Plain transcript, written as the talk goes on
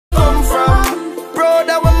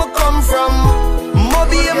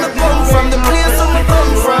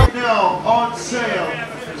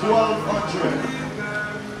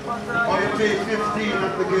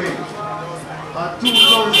the gate. And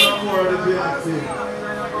 2,000 more the VIP.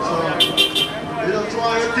 So, you don't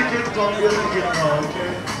try your ticket, come your ticket now,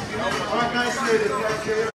 okay? Alright, nice lady, thank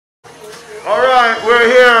you. Alright, we're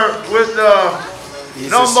here with the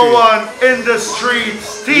 #1 in the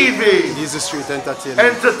streets TV. Easy Street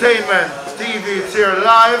Entertainment. TV. It's here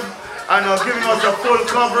live and giving us a full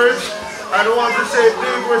coverage. And I want to say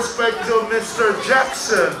big respect to Mr.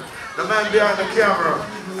 Jackson, the man behind the camera.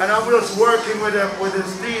 And I'm just working with him with his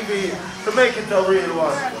TV to make it a real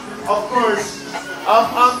one. Of course,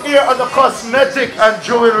 I'm here on the cosmetic and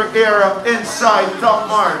jewelry era inside Top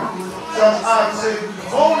Mart. So I'm asking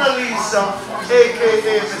Mona Lisa,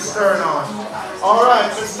 aka Miss Turn-On. Alright,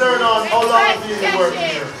 Miss Turn-On, how long have you been working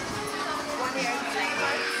here?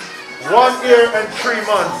 1 year and 3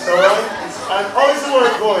 months, alright? And how's the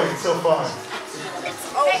work going so far? It's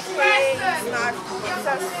okay, it's not, it's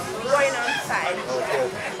just going on side. Okay.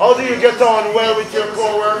 How do you get on well with your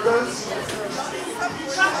co-workers?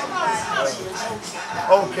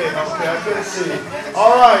 Okay, I can see.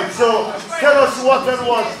 Alright, so tell us what and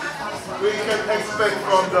what we can expect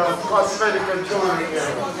from the cosmetic and jewelry area.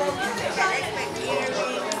 You can expect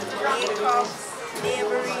earrings, makeup,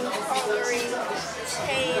 neighboring, coloring,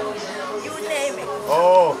 chain, you name it.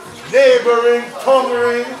 Oh, neighboring, tongue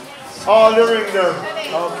ring, all the ring them.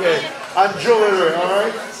 Okay, and jewelry,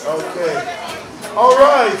 alright? Okay.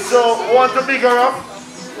 Alright, so want to bigger up?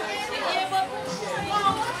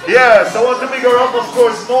 Yes, I want to bigger up, of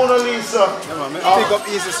course, Mona Lisa. Big up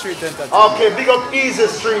Easy Street Entertainment. Okay, big up Easy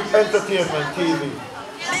Street Entertainment TV.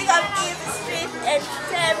 Big up Easy Street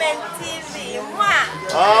Entertainment TV. Mwah!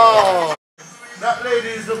 Oh, that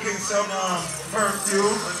lady is looking some perfume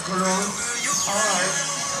and cologne. Alright.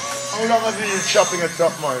 How long have you been shopping at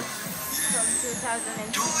Top Mart?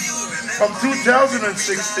 From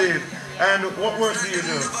 2016. From 2016. And what work do you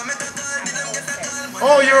do?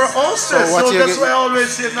 Oh, you're a hostess. So that's why I always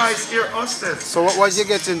say nice ear hostess. So what you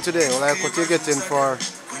getting today? Like what you getting for?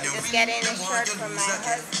 Just getting a shirt for my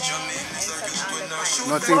husband and some underpants.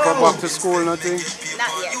 Nothing for back to school, nothing?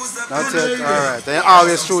 Not yet. Not yet? Alright. Then you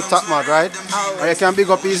always through Top Mart, right? Always. Or you can big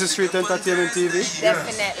up Easy Street Entertainment TV?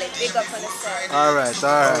 Definitely. Big up on the set. Alright.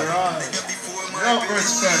 No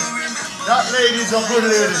respect. That lady's a good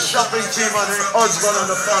lady. Shopping team and her husband and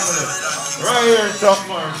the family. Right here in Top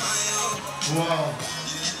Mart. Wow.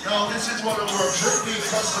 Now this is one of our repeat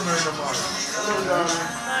customers of ours. Hello,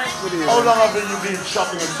 darling. How long have you been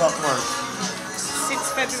shopping at Top Mart? Since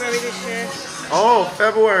February this year. Oh,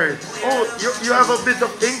 February. Oh, you have a bit of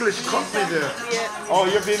English company there. Yeah. Oh,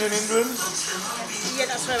 you've been in England? Yeah,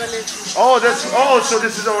 that's where I live. Oh, so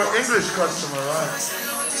this is our English customer, right?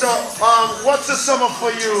 So, what's the summer for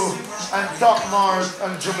you and Top Mart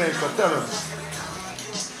and Jamaica? Tell us.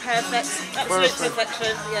 Perfect. Absolute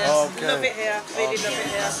perfection. Yes. Okay. Love it here. Really love it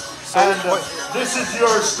here. And this is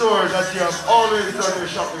your store that you have already done your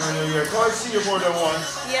shopping on your year. So I see you more than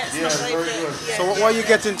once. Yes, yes, very good. Yeah. So what are you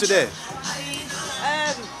getting today?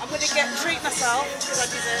 I'm going to treat myself because I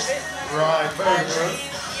deserve it. Right, very good.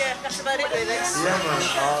 Yeah, that's about it really. Yeah, man.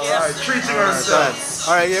 Alright, treating ourselves.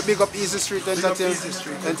 Alright, yeah, big up Easy Street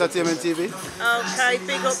Entertainment TV. Okay,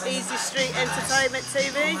 big up Easy Street Entertainment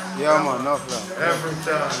TV. Yeah, man, no problem. Every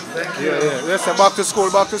time. Thank you. Yeah. Let's say back to school.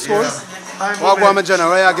 Yeah. What about my general?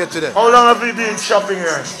 Where you get today? How long have you been shopping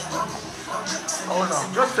here? Hold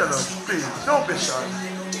on, just tell us, please. Don't be shy.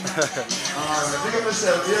 Alright, big up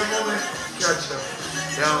yourself. Here, moment. Catch them.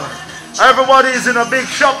 Yeah, man. Everybody is in a big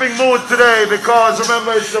shopping mood today because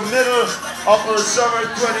remember it's the middle of our summer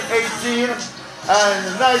 2018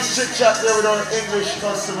 and nice chit chat there with our English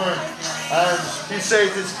customer and he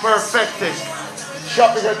says it's perfecting.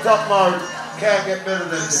 Shopping at Top Mart can't get better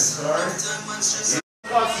than this, alright?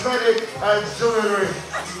 Cosmetic and jewelry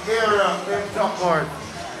era in Top Mart.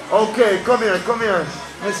 Okay, come here.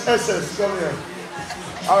 Miss SS, come here.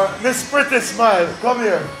 Miss Pretty Smile, come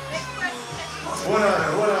here. One on it.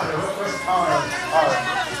 Alright.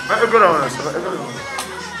 Let me go down.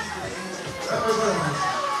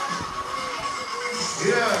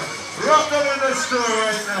 Yeah. Rock them in the store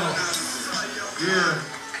right now. Yeah.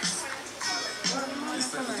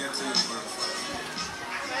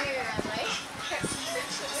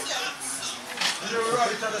 You're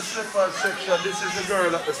right at the slippers section. This is the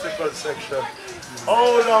girl at the slippers section.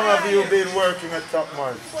 How long have you been working at Top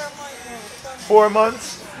Mart? 4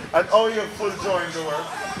 months. And how you full join the work?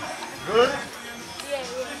 Good?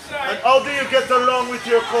 Yeah. And how do you get along with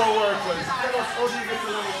your co-workers? Tell us, how do you get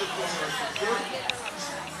along with your co-workers? Good?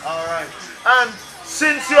 Alright. And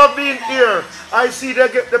since you have been here, I see they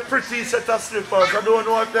get the pretty set of slippers. I don't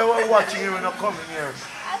know if they were watching you when I'm coming here.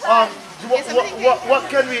 What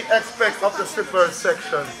can we expect of the slippers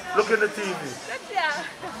section? Look in the TV. Yeah.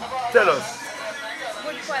 Tell us.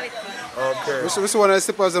 Good quality. Okay. Which one of the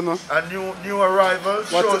slippers them now? A new arrival. What?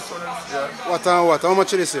 Show us one. Yeah. What and what? How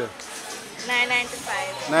much is this here?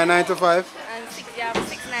 $9.95. $9.95. And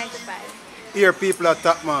 $6.95. Here people at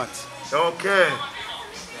Top Mart. Okay.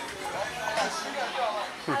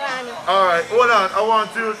 Alright, hold on. I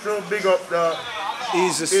want you to big up the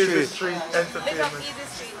Easy Street Street Big up Entertainment Easy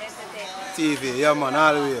Street Entertainment. TV. Yeah man,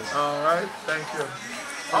 always. Alright, thank you.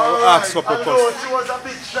 Ask for I know purpose. she was a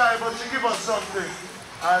bit shy, but she give us something.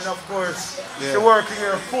 And of course, Yeah. she's working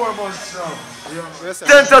here 4 months now. Yes, sir.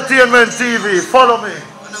 Entertainment TV, follow me.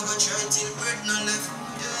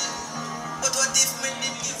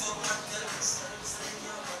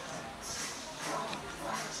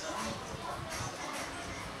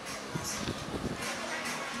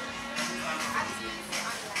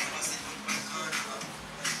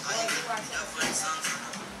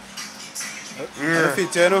 Yeah. It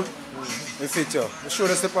fit you, you know? It fit you. Show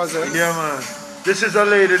the slippers there. Yeah, man. This is a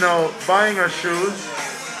lady now buying her shoes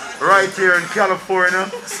right here in California.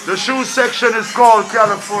 The shoe section is called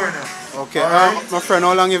California. Okay. Right. My friend,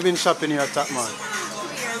 how long have you been shopping here at Top Mart?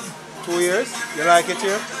 2 years. You like it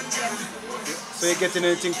here? So you getting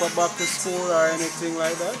anything for back to school or anything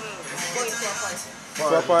like that? Going to a party.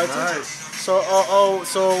 For a party? Nice. So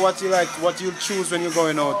what you like, what you choose when you're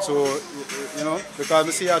going out? So you know, because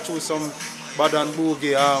I see you choose some bad and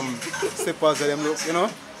boogie slippers that them look, you know,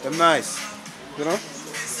 them nice, you know.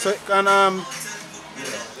 So can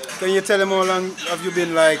you tell them how long have you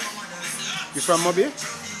been like? You from Moby?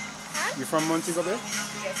 Huh? You from Montego Bay?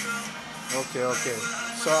 Yes. Okay.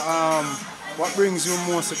 So what brings you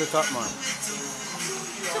most to the Top Mart?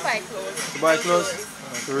 To buy clothes. To buy clothes?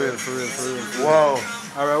 For real. Wow.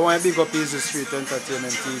 Alright, I want to big up Easy Street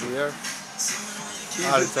Entertainment TV here.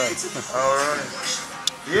 All the time. Alright.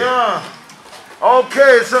 Yeah.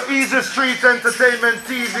 Okay, so Easy Street Entertainment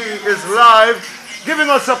TV is live, giving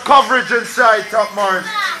us a coverage inside Top Mart.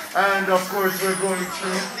 And of course, we're going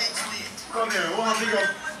through. Come here, I want to big up.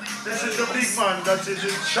 This is the big man that is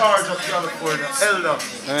in charge of California, Elder.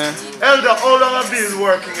 Elder, how long have you been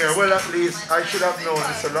working here? Well, at least I should have known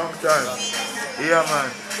this a long time. Yeah,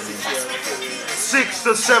 man. 6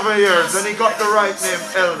 to 7 years, and he got the right name,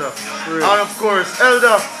 Elder. Really? And of course,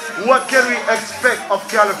 Elder, what can we expect of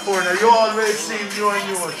California? You always see newer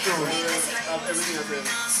shows.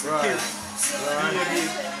 Right.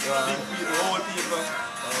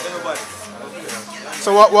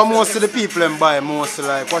 So what most of the people them buy most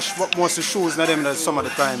like what most of the shoes na them that some of the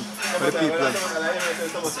time for the people.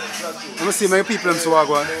 Let me see my people them so I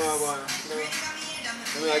go on.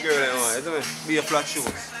 Be a flat shoes.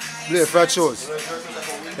 Be a flat shoes.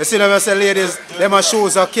 You see them say ladies, them are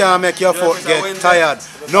shoes that can't make your foot get tired.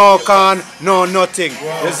 No can, no nothing.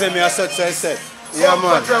 You see me I said. Yeah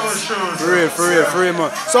man. For real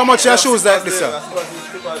man. So how much your shoes like this sir?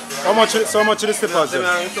 How much of the slippers them?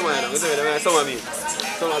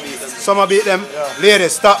 Some beat them. Yeah.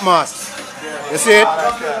 Ladies, Top Mart. You see it?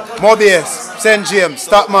 Mobius, St. James,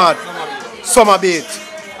 Top Mart. Summer beat.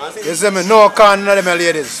 You see me? No can none of them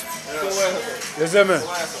ladies. You see me?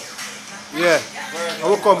 Yeah. I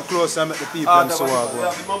will come close and make the people and so on.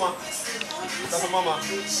 Mama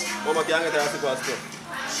can't get her slippers too.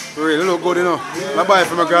 For real, it look good, you know. I buy it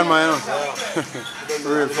from my grandma, you know.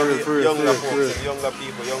 For real. Younger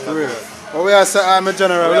people. But we are saying, I'm a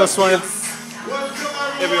general, we just want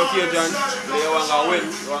every occasion, they want to win,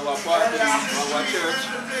 they want to party, they want to church.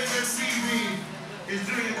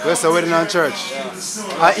 Where's the wedding and church?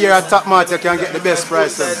 Yeah. And here at Top Mart, you can get the best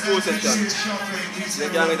price. They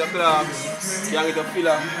can get the clubs, you can get the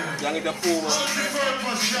filler, you can get the puma.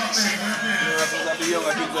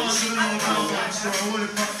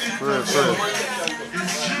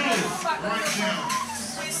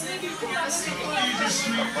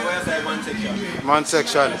 Man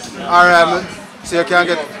section. Alright, so you can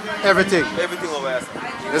get everything. Everything over here.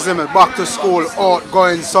 You see me? Back to school,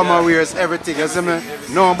 outgoing, summer wears, everything. You see me?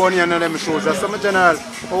 No money and none of them shoes. That's some general.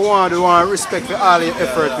 I want to respect for all the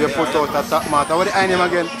effort we put out at Top Mart. What is the name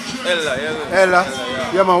again? Ella.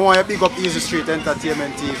 Yeah man, want you big up Easy Street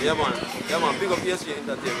Entertainment TV. Yeah man, big up Easy Street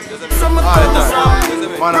Entertainment. All the time.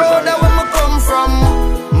 Man, where me come from,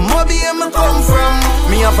 Moby where me come from.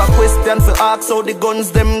 Me have a question to ask how the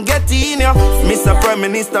guns them get in ya. Mr. Prime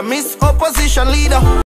Minister, Miss Opposition Leader.